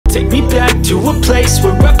Take me back to a place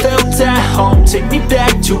where I felt at home. Take me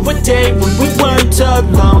back to a day when we weren't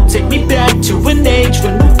alone. Take me back to an age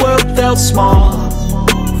when the world felt small.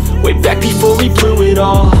 Way back before we blew it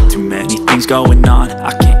all. Too many things going on,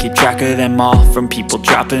 I can't keep track of them all. From people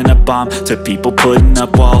dropping a bomb to people putting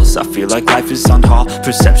up walls. I feel like life is on hold,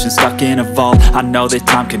 perception stuck in a vault. I know that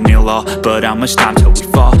time can heal all, but how much time till we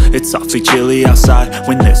fall? It's awfully chilly outside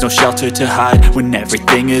when there's no shelter to hide. When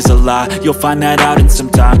everything is a lie, you'll find that out in some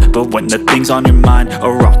time. But when the things on your mind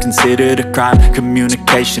are all considered a crime,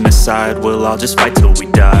 communication aside, we'll all just fight till we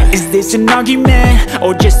die. Is this an argument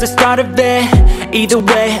or just the start of it? Either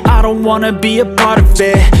way, I don't wanna be a part of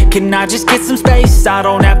it. Can I just get some space? I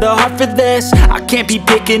don't have the heart for this. I can't be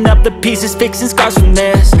picking up the pieces, fixing scars from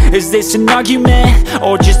this. Is this an argument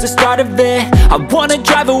or just the start of it? I wanna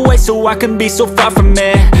drive away so I can be so far from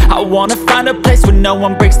it. I wanna find a place where no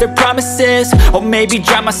one breaks their promises. Or maybe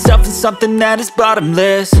drown myself in something that is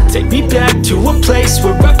bottomless. Take me back to a place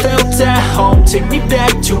where I felt at home. Take me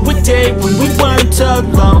back to a day when we weren't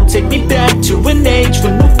alone. Take me back to an age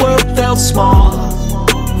when the world felt small.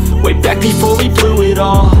 Way back before we blew it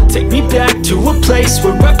all. Take me back to a place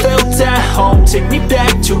where I felt at home. Take me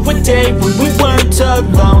back to a day when we weren't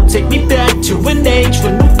alone. Take me back to an age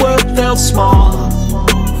when the world felt small.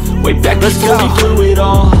 Way back before we blew it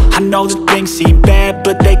all. I know that things seem bad,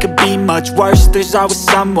 but they could be much worse. There's always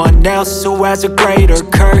someone else who has a greater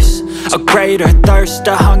curse, a greater thirst,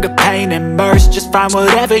 a hunger, pain, and mercy. Just find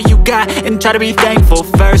whatever you got and try to be thankful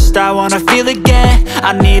first. I wanna feel again,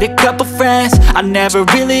 I need a couple friends. I never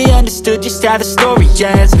really understood just how the story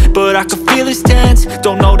ends, but I can feel it's tense,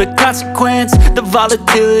 don't know the consequence. The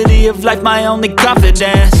volatility of life, my only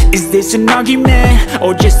confidence. Is this an argument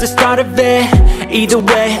or just the start of it? Either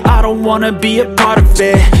way, I don't wanna be a part of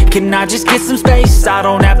it. Can I just get some space? I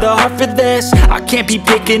don't have the heart for this. I can't be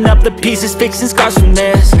picking up the pieces, fixing scars from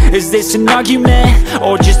this. Is this an argument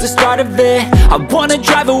or just the start of it? I wanna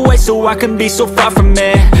drive away so I can be so far from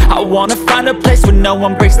it. I wanna find a place where no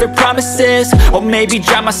one breaks their promises. Or maybe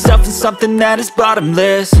drown myself in something that is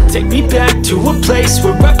bottomless. Take me back to a place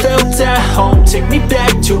where I felt at home. Take me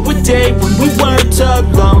back to a day when we weren't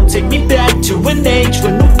alone. Take me back to an age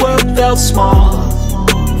when the world felt small.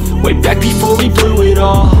 Way back before we blew it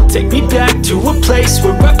all. Take me back to a place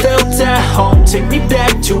where I felt at home. Take me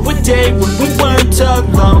back to a day when we weren't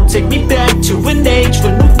alone. Take me back to an age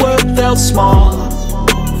when the world felt small.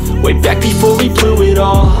 Way back before we blew it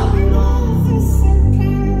all.